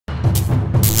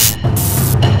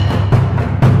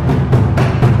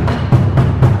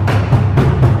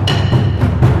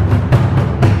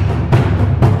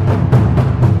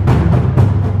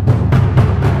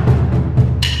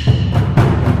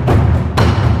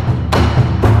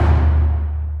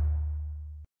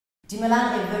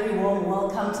Dumelang, a very warm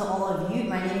welcome to all of you.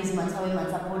 My name is Mathawe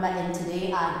Matsapola, and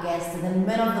today our guest, the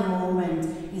man of the moment,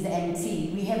 is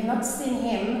Emtee. We have not seen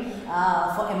him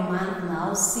for a month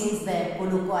now since the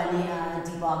Polokwane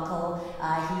debacle,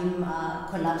 him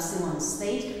collapsing on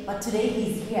stage. But today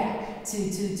he's here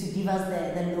to give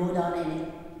us the lowdown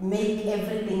and make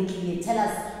everything clear. Tell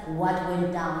us what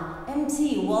went down.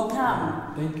 Emtee,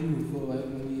 welcome. Thank you for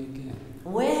having me again.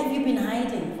 Where have you been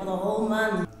hiding for the whole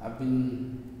month? I've been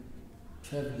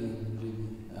traveling,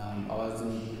 really. I was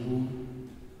in Bloom.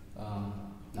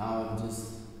 Now I'm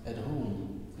just at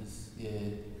home, just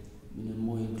in a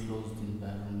more enclosed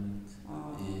environment.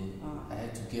 I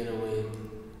had to get away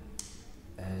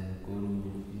and go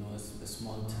to a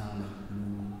small town like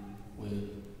Bloom, where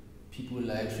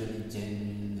people are actually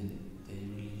genuine and they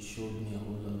really showed me a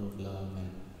whole lot of love. And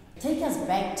take us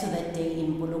back to that day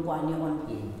in Polokwane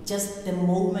on just the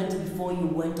moment before you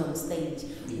went on stage.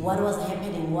 What was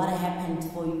happening? What happened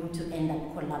for you to end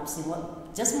up collapsing?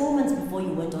 Just moments before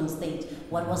you went on stage,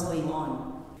 what was going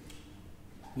on?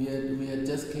 We had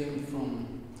just came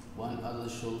from one other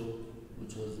show,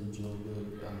 which was in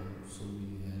Joburg. So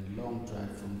we had a long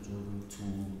drive from Joburg to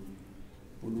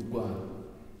Polokwane.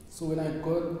 So when I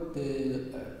got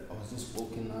there, I was just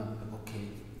woken up, like, okay,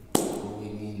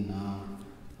 going in now.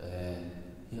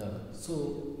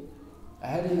 So I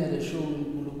hadn't had a show in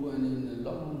Polokwane in a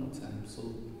long time. So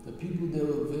the people there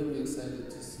were very excited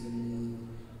to see me.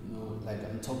 Like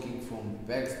I'm talking from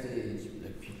backstage,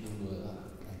 like people were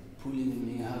like pulling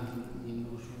me, hugging me,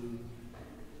 showing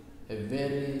a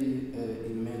very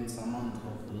immense amount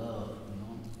of love,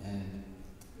 and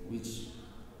which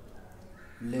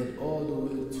led all the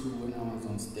way to when I was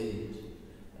on stage.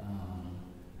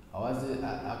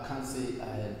 I can't say I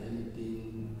had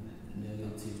anything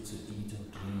negative to eat or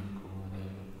drink or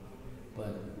whatever,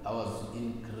 but I was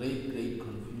in great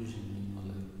confusion.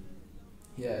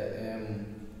 Like here I am,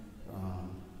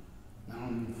 now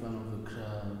I'm in front of a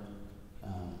crowd.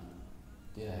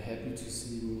 They are happy to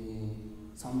see me.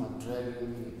 Some are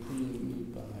dragging me, pulling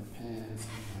me by my pants.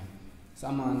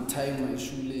 Some are untying my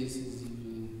shoelaces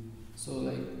even. So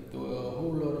like there were a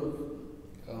whole lot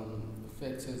of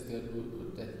factors that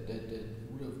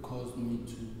would have caused me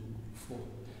to fall.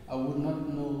 I would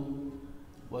not know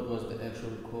what was the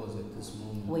actual cause at this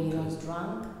moment. Were you not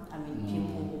drunk? I mean, no.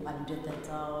 People alluded that,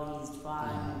 he's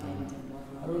drunk and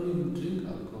whatnot. I don't even drink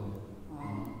alcohol.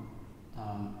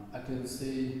 I can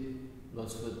say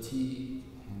lots of fatigue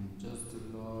and just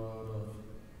a lot of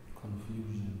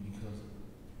confusion because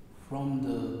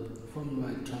from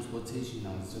my transportation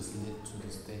I was just led to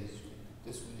the stage.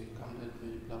 This way, come that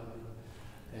way, blah blah.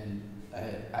 And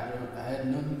I had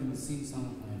not even seen some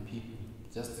of my people,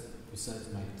 just besides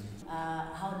my team.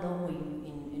 How long were you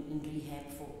in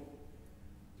rehab for?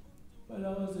 Well,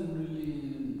 I wasn't really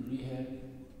in rehab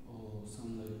or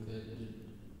something like that.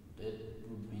 That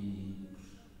would be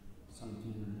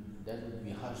something that would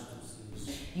be harsh to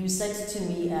say. You said to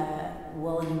me,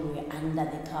 while you were under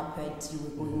the carpet, you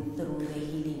were going through the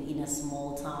healing in a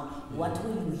small town. What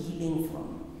were you healing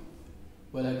from?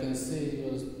 Well, I can say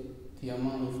it was the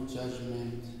amount of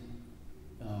judgment,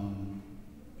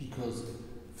 because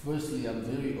firstly, I'm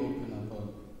very open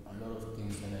about a lot of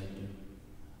things that I do,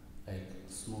 like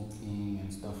smoking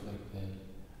and stuff like that,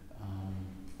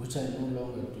 which I no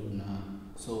longer do now.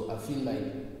 So I feel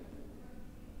like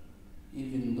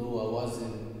even though I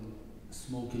wasn't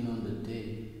smoking on the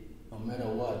day, no matter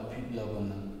what, people are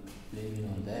gonna blame it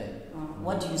on that.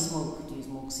 What do you smoke? Do you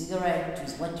smoke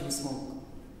cigarettes? What do you smoke?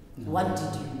 No, what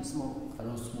did you smoke? I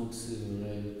don't smoke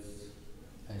cigarettes.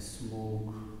 I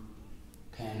smoke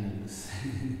candles,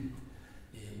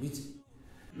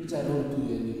 which I don't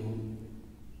do anymore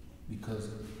because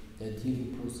that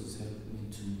healing process helped me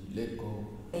to let go.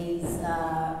 Is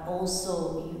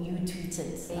also you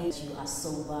tweeted that you are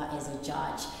sober as a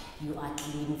judge. You are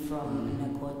clean from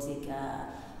narcotic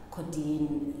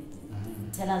codeine.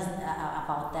 Tell us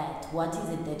about that. What is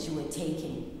it that you were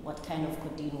taking? What kind of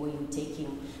codeine were you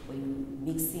taking? Were you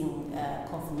mixing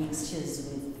cough mixtures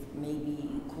with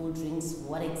maybe cool drinks?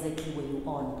 What exactly were you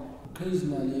on?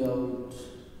 Occasionally I would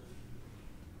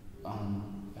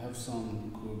have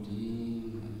some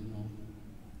codeine,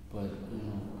 but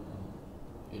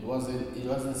it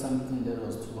wasn't something that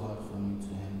was too hard for me to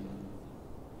handle.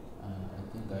 I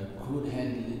think I could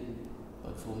handle it,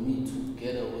 but for me to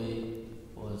get away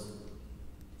was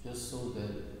just so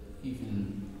that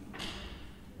even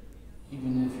if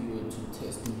you were to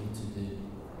test me today,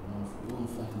 you won't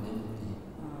find anything.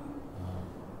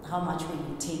 How much were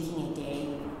you taking a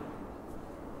day?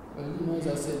 Well, as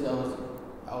I said, I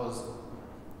was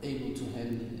able to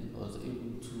handle it. I was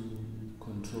able to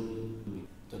control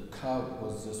it. the cup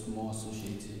was just more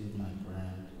associated with my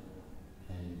brand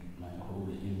and my whole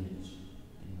image,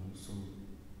 you know. So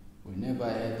whenever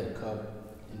I had the cup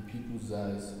in people's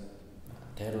eyes,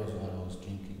 that was what I was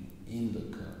drinking in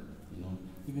the cup, you know.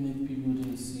 Even if people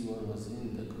didn't see what was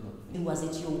in the cup. Was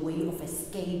it your way of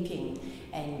escaping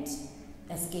and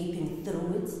escaping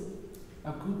through it?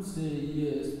 I could say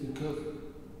yes, because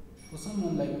for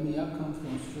someone like me, I come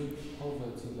from straight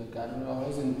poverty. Like I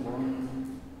wasn't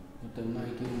born with the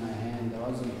mic in my hand. I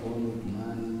wasn't born with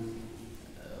money.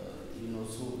 You know,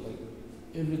 so like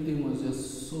everything was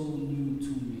just so new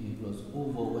to me. It was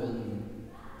overwhelming.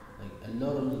 Like a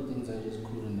lot of the things I just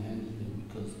couldn't handle it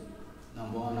because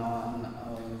number one, I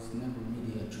was never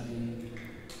media trained.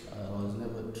 I was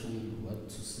never trained what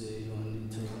to say on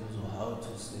interviews or how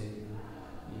to say.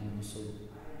 You know, so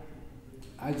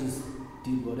I just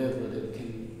did whatever that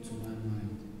came to my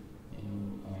mind, you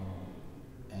know,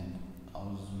 and I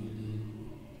was really,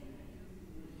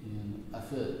 you know, I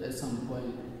felt at some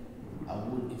point I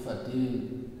would, if I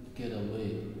didn't get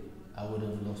away, I would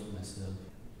have lost myself.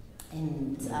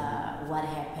 And what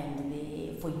happened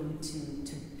there for you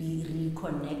to be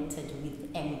reconnected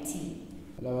with Emtee?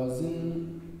 Well, I was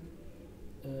in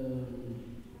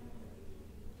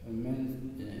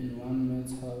one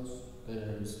man's house that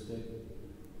I respect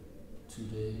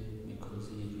today because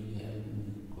he really helped me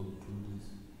go through this.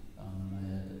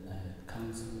 I had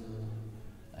counselor,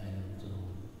 I had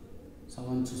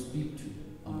someone to speak to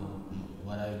about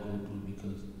what I go through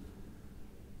because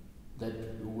that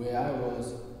where I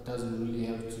was doesn't really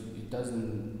have to. It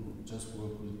doesn't just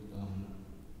work with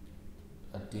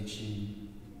addiction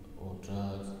or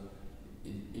drugs.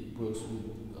 It works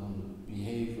with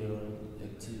behavioral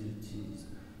activities.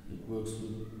 It works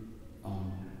with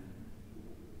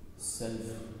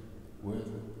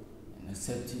self-worth and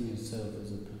accepting yourself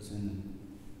as a person.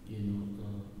 You know,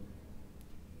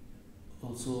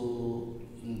 also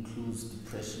includes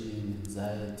depression,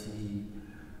 anxiety.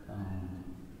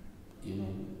 You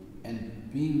know,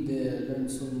 and being there, I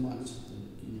learned so much.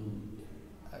 You know,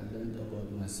 I learned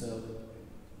about myself.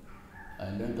 I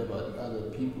learned about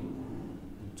other people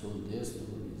who told their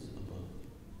stories about,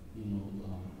 you know,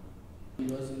 it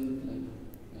wasn't like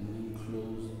an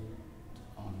enclosed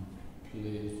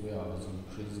place where I was in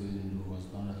prison, was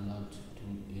not allowed to do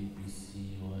ABC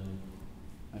or whatever.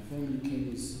 My family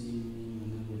came to see me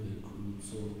whenever they could,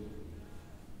 so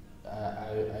I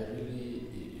really,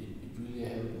 it really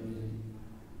helped me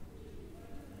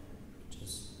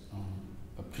just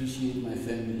appreciate my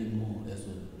family more as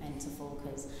well. And to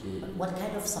focus. Yeah. What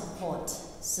kind of support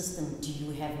system do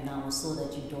you have now so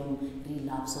that you don't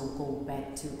relapse or go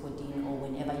back to codeine, or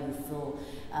whenever you feel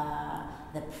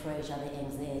the pressure, the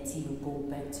anxiety, you go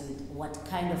back to it? What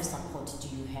kind of support do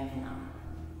you have now?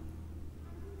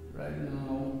 Right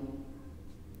now,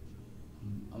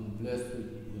 I'm blessed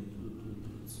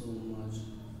with so much.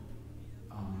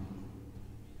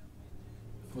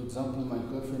 For example, my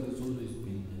girlfriend has always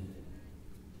been there.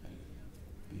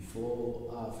 Like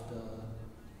before, after,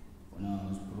 when I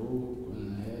was broke,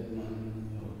 when I had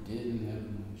money or didn't have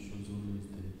money, she was always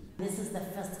there. This is the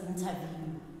first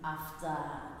interview after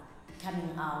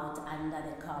coming out under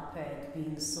the carpet,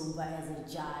 being sober as a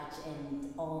judge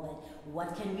and all that.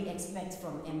 What can we expect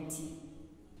from Emtee?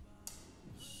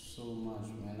 So much,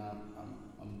 man.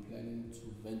 I'm planning to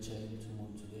venture into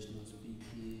motivational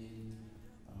speaking.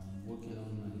 I'm working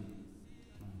on my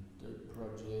third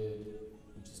project,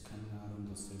 which is coming out on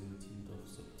the 17th of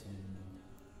September.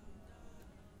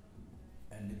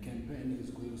 And the campaign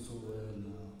is going so well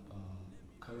now.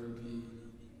 Currently,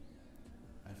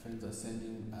 my friends are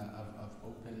sending, I've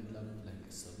opened up like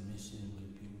a submission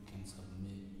where people can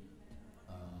submit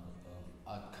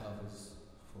art covers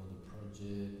for the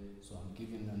project. So I'm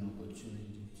giving an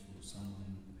opportunity to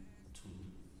someone to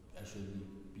actually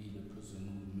be the person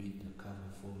who made the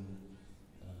cover for me.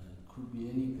 It could be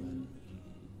anybody,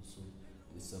 really. So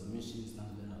the submissions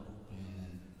now that are open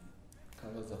and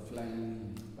covers are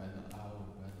flying in by the hour,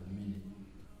 by the minute,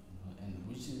 you know, and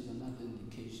which is another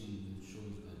indication that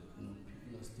shows that, you know,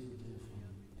 people are still there for me.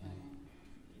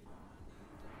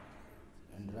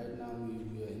 And right now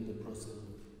we are in the process of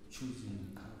choosing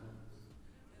a cover,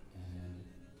 and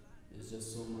it's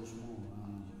just so much more.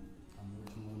 I'm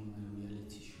working on my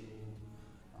reality show.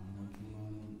 I'm working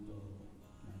on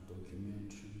my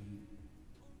documentary,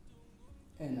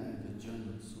 and I have a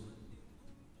journal. So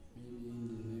maybe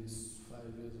in the next 5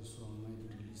 years or so, I might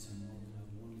release an album.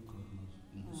 Only God knows.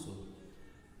 You know, so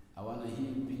I want to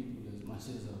heal people as much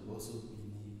as I've also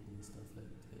been healed and stuff like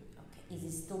that. Okay. Is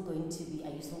it still going to be,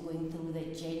 are you still going through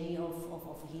the journey of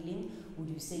healing? Would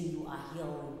you say you are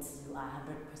healed, you are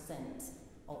 100%?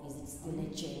 or is it still a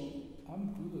journey?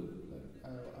 I'm good. Like I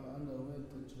underwent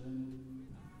the journey.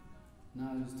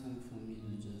 Now it's time for me to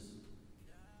just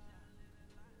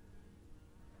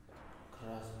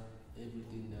grasp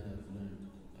everything that I've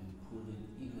learned and put it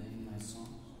either in my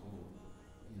songs or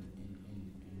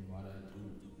in what I do,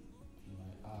 in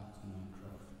my art, in my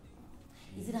craft.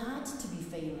 Is it hard to be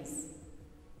famous?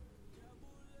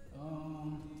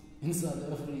 In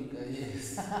South Africa,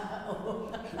 yes.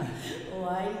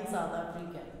 Why in South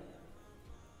Africa?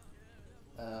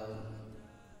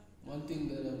 One thing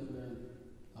that I've learned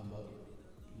about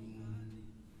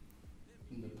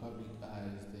in the public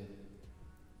eye is that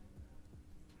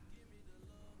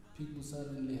people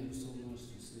suddenly have so much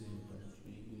to say about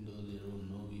you, even though they don't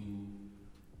know you,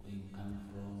 where you come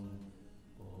from,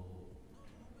 or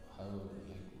how,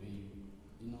 like, where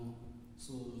you know.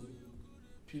 So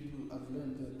I've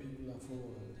learned that people are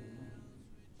forward,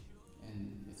 and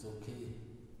it's okay.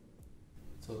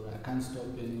 So I can't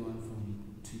stop anyone from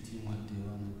tweeting what they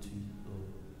want to tweet. Or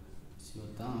it's your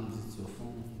thumbs, it's your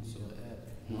phone, it's your app.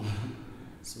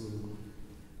 So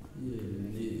yeah,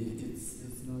 man,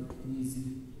 it's not easy.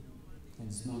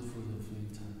 It's not for the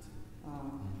faint-hearted.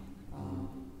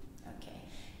 Okay.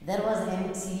 That was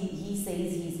Emtee. He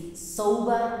says he's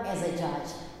sober as a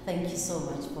judge. Thank you so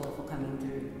much for coming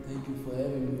through. Thank you for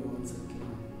having me once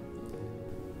again.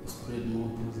 Spread more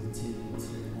positivity,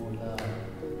 more love.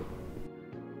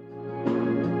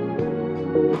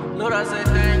 Lord, I say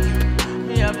thank you.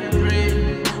 Me, I feel free.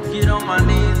 Get on my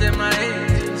knees and my head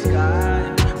to the sky.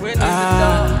 When it's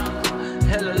dark,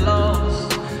 hella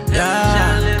lost.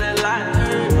 Shine a little light.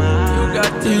 You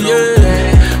got to know that.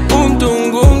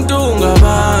 Umtung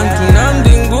abantu,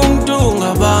 namding umtung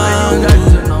abantu.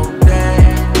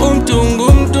 Umtung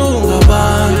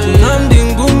abantu,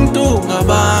 namding umtung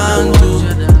abantu.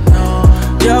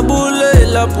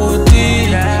 Jabulela puti,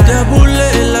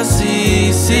 jabulela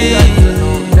sisi,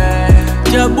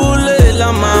 jabulela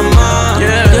mama,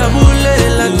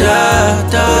 jabulela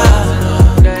tata.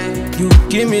 You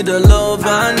give me the love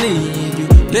I need. You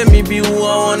let me be who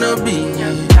I wanna be.